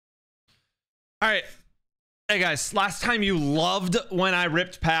All right. Hey guys, last time you loved when I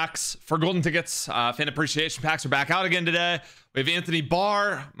ripped packs for golden tickets. Fan appreciation packs are back out again today. We have Anthony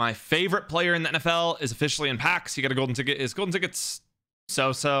Barr, my favorite player in the NFL, is officially in packs. He got a golden ticket. Is golden tickets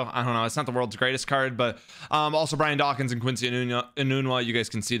so? I don't know. It's not the world's greatest card, but also Brian Dawkins and Quincy Enunwa. You guys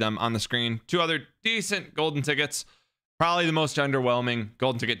can see them on the screen. Two other decent golden tickets. Probably the most underwhelming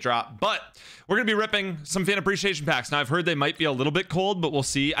golden ticket drop, but we're going to be ripping some fan appreciation packs. Now, I've heard they might be a little bit cold, but we'll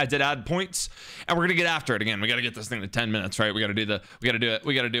see. I did add points, and we're going to get after it again. We got to get this thing to 10 minutes, right? We got to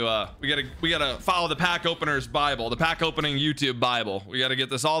follow the pack opener's Bible, the pack opening YouTube Bible. We got to get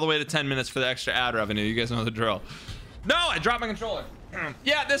this all the way to 10 minutes for the extra ad revenue. You guys know the drill. No, I dropped my controller.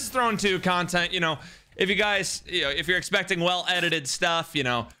 Yeah, this is Throne 2 content. You know, if you guys, if you're expecting well-edited stuff,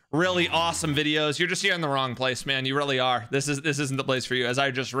 really awesome videos, you're just here in the wrong place, man. You really are. This isn't the place for you, as I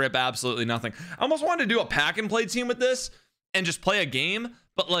just rip absolutely nothing. I almost wanted to do a pack and play team with this and just play a game,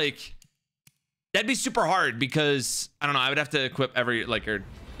 but like that'd be super hard because I don't know, I would have to equip every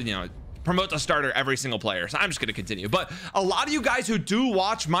promote the starter every single player. So I'm just gonna continue. But a lot of you guys who do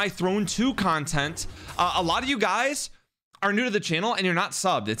watch my Throne 2 content, a lot of you guys are new to the channel and you're not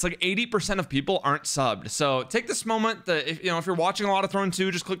subbed. It's like 80% of people aren't subbed. So take this moment that if you're watching a lot of Throne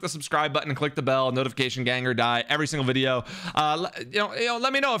 2, just click the subscribe button and click the bell, notification gang or die every single video.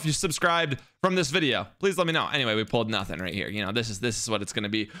 Let me know if you subscribed from this video. Please let me know. Anyway, we pulled nothing right here. This is what it's going to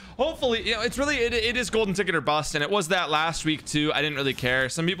be. Hopefully, it's really, it is golden ticket or bust. And it was that last week too. I didn't really care.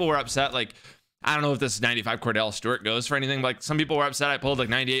 Some people were upset. Like, I don't know if this 95 Cordell Stewart goes for anything. Like, some people were upset I pulled like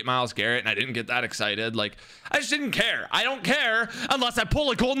 98 Myles Garrett and I didn't get that excited. Like, I just didn't care. I don't care unless I pull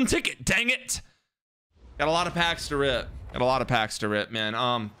a golden ticket. Dang it. Got a lot of packs to rip. Man.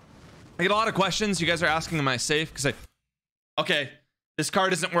 I get a lot of questions. You guys are asking, am I safe? Because okay, this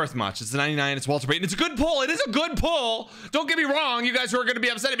card isn't worth much. It's a 99. It's Walter Payton. It's a good pull. It is a good pull. Don't get me wrong. You guys who are going to be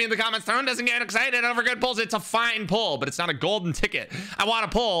upset at me in the comments, Throne doesn't get excited over good pulls. It's a fine pull, but it's not a golden ticket. I want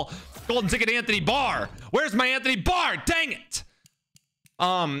to pull golden ticket Anthony Barr. Where's my Anthony Barr? Dang it.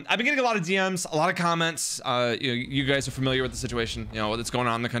 I've been getting a lot of DMs, a lot of comments. You guys are familiar with the situation, what's going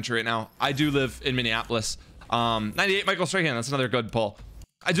on in the country right now. I do live in Minneapolis. 98 Michael Strahan. That's another good pull.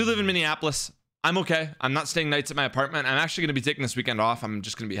 I do live in Minneapolis. I'm okay. I'm not staying nights at my apartment. I'm actually going to be taking this weekend off. I'm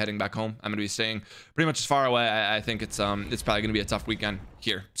just going to be heading back home. I'm going to be staying pretty much as far away. I think it's probably going to be a tough weekend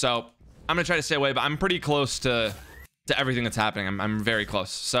here. So I'm going to try to stay away, but I'm pretty close to everything that's happening. I'm very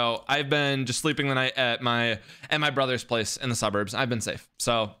close. So I've been just sleeping the night at my brother's place in the suburbs. I've been safe.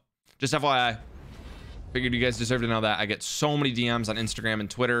 So just FYI, figured you guys deserve to know that. I get so many DMs on Instagram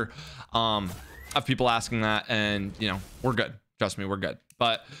and Twitter of people asking that, and we're good. Trust me, we're good.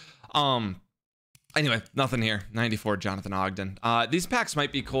 But anyway, nothing here. 94 Jonathan Ogden. These packs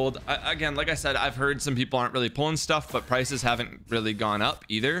might be cold. Again, like I said, I've heard some people aren't really pulling stuff, but prices haven't really gone up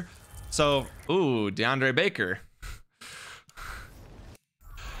either. So, ooh, DeAndre Baker.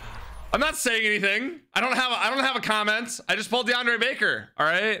 I'm not saying anything. I don't have a comment. I just pulled DeAndre Baker. All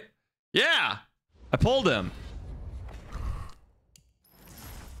right. Yeah, I pulled him.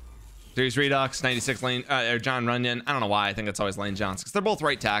 Series Redux, 96 Lane, or John Runyon. I don't know why. I think it's always Lane Johnson because they're both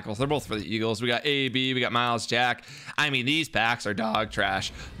right tackles. They're both for the Eagles. We got AB, we got Miles Jack. I mean, these packs are dog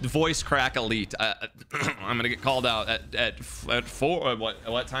trash. Voice crack elite. I'm gonna get called out at 4.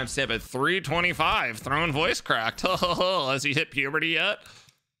 What time stamp? At 3:25. Throne voice cracked. Has he hit puberty yet?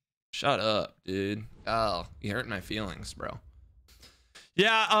 Shut up, dude. Oh, you hurt my feelings, bro.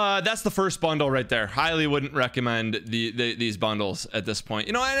 Yeah, that's the first bundle right there. Highly wouldn't recommend these bundles at this point.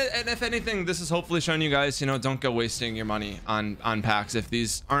 And if anything, this is hopefully showing you guys, don't go wasting your money on packs if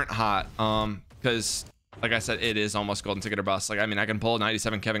these aren't hot. Because like I said, it is almost golden ticket or bust. Like, I mean, I can pull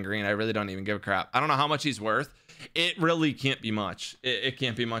 97 Kevin Green. I really don't even give a crap. I don't know how much he's worth. It really can't be much. It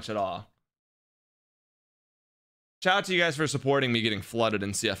can't be much at all. Shout out to you guys for supporting me getting flooded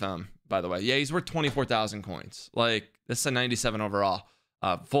in CFM, by the way. Yeah, he's worth 24,000 coins. Like, this is a 97 overall.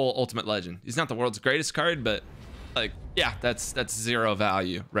 Full ultimate legend. He's not the world's greatest card, but like, yeah, that's zero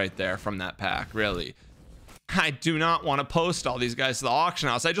value right there from that pack, really. I do not want to post all these guys to the auction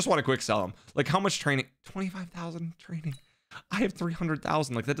house. I just want to quick sell them. Like, how much training? 25,000 training. I have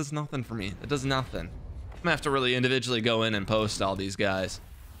 300,000. Like, that does nothing for me. That does nothing. I'm gonna have to really individually go in and post all these guys.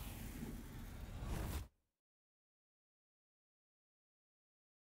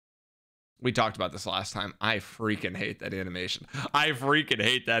 We talked about this last time. I freaking hate that animation.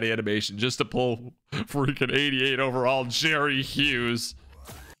 Just to pull freaking 88 overall Jerry Hughes.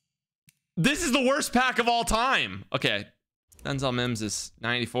 This is the worst pack of all time. Okay. Denzel Mims is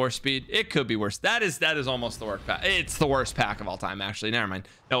 94 speed. It could be worse. That is almost the worst pack. It's the worst pack of all time, actually. Never mind.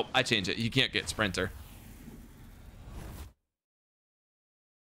 Nope, I changed it. You can't get Sprinter.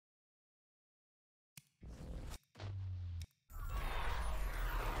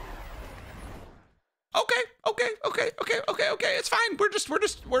 Okay. It's fine.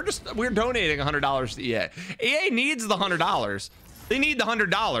 We're donating $100 to EA. EA needs the $100. They need the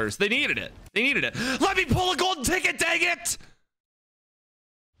 $100. They needed it. Let me pull a golden ticket, dang it!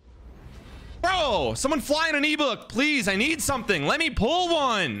 Bro, someone flying an ebook, please. I need something. Let me pull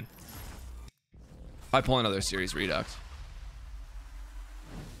one. I pull another series redux.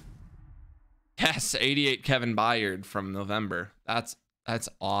 Yes, 88 Kevin Byard from November. That's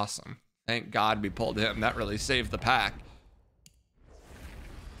awesome. Thank God we pulled him. That really saved the pack.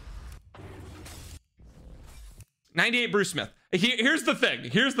 98 Bruce Smith. Here's the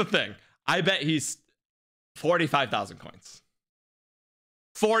thing. I bet he's 45,000 coins.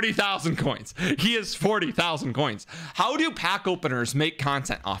 40,000 coins. He is 40,000 coins. How do pack openers make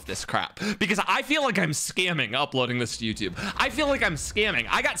content off this crap? Because I feel like I'm scamming uploading this to YouTube. I feel like I'm scamming.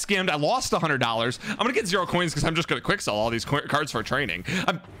 I got scammed. I lost $100. I'm gonna get 0 coins because I'm just gonna quick sell all these cards for training.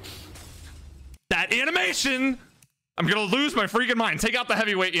 That animation, I'm gonna lose my freaking mind. Take out the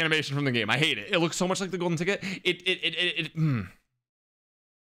heavyweight animation from the game. I hate it. It looks so much like the golden ticket.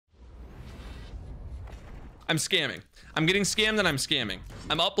 I'm scamming. I'm getting scammed and I'm scamming.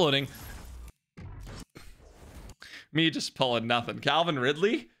 I'm uploading. Me just pulling nothing. Calvin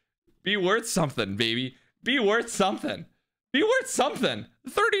Ridley, be worth something, baby. Be worth something. Be worth something.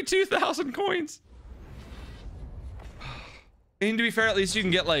 32,000 coins. And to be fair, at least you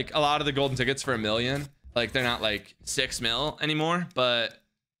can get like a lot of the golden tickets for $1 million. Like they're not like 6 mil anymore, but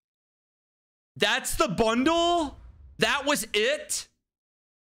that's the bundle. That was it.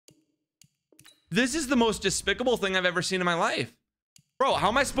 This is the most despicable thing I've ever seen in my life. Bro, how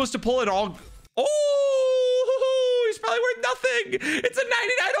am I supposed to pull it all? Oh, he's probably worth nothing. It's a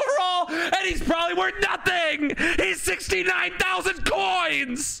 99 overall, and he's probably worth nothing. He's 69,000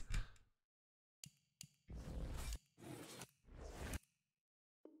 coins.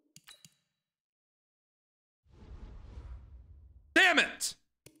 Damn it.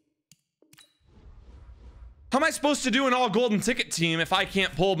 How am I supposed to do an all golden ticket team if I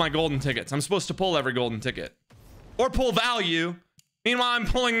can't pull my golden tickets? I'm supposed to pull every golden ticket or pull value. Meanwhile, I'm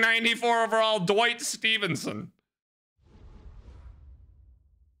pulling 94 overall Dwight Stevenson.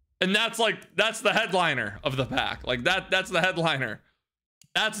 And that's the headliner of the pack. Like that's the headliner.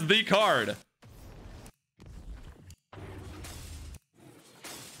 That's the card.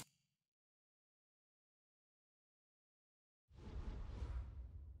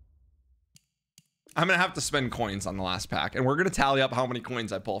 I'm gonna have to spend coins on the last pack, and we're gonna tally up how many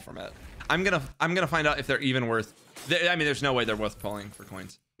coins I pull from it. I'm gonna find out if they're even worth. I mean, there's no way they're worth pulling for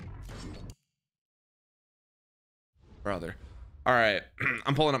coins, brother. All right,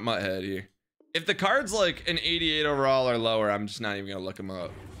 I'm pulling up Mutthead here. If the card's like an 88 overall or lower, I'm just not even gonna look them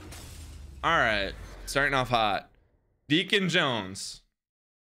up. All right, starting off hot. Deacon Jones.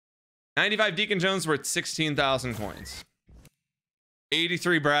 95 Deacon Jones worth 16,000 coins.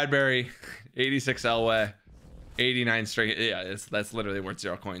 83 Bradbury. 86 Elway, 89 straight. Yeah, that's literally worth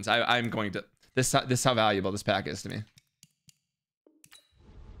 0 coins. I'm going to this is how valuable this pack is to me.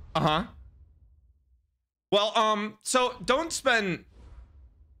 Well, so don't spend.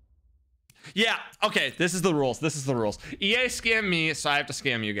 Yeah, okay. This is the rules. EA scammed me, so I have to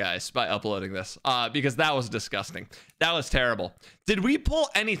scam you guys by uploading this. Because that was disgusting. That was terrible. Did we pull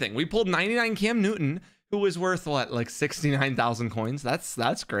anything? We pulled 99 Cam Newton, who was worth what, like 69,000 coins.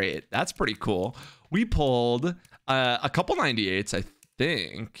 That's great. That's pretty cool. We pulled a couple 98s, I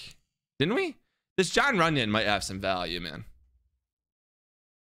think, didn't we? This John Runyon might have some value, man.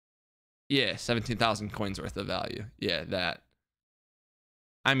 Yeah, 17,000 coins worth of value. Yeah, that.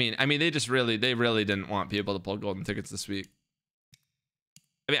 I mean, they really didn't want people to pull golden tickets this week.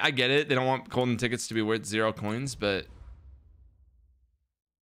 I mean, I get it. They don't want golden tickets to be worth 0 coins, but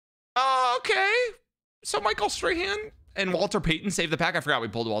okay. So Michael Strahan and Walter Payton saved the pack. I forgot we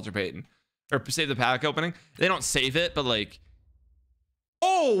pulled Walter Payton. Or saved the pack opening. They don't save it, but like...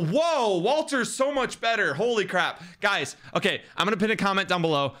 Oh, whoa! Walter's so much better. Holy crap. Guys, okay. I'm going to pin a comment down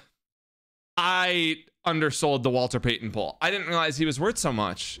below. I undersold the Walter Payton pull. I didn't realize he was worth so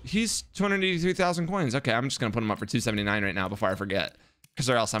much. He's 283,000 coins. Okay, I'm just going to put him up for 279 right now before I forget. Because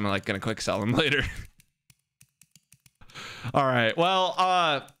or else I'm like going to quick sell him later. All right.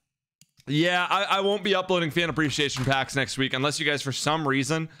 Well, yeah, I won't be uploading fan appreciation packs next week unless you guys for some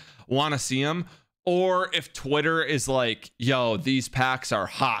reason want to see them, or if Twitter is like, yo, these packs are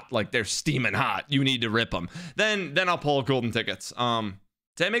hot, like they're steaming hot, you need to rip them, then I'll pull golden tickets. Did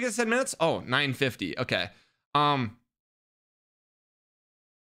I make it 10 minutes? Oh, 9:50. Okay.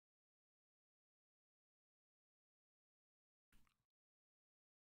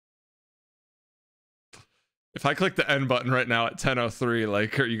 If I click the end button right now at 10:03,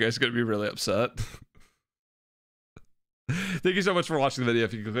 like, are you guys gonna be really upset? Thank you so much for watching the video.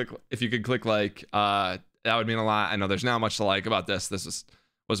 If you could click like, that would mean a lot. I know there's not much to like about this. This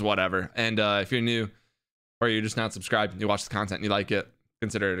was whatever. And if you're new or you're just not subscribed and you watch the content and you like it,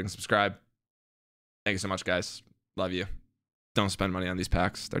 consider hitting subscribe. Thank you so much, guys. Love you. Don't spend money on these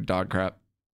packs. They're dog crap.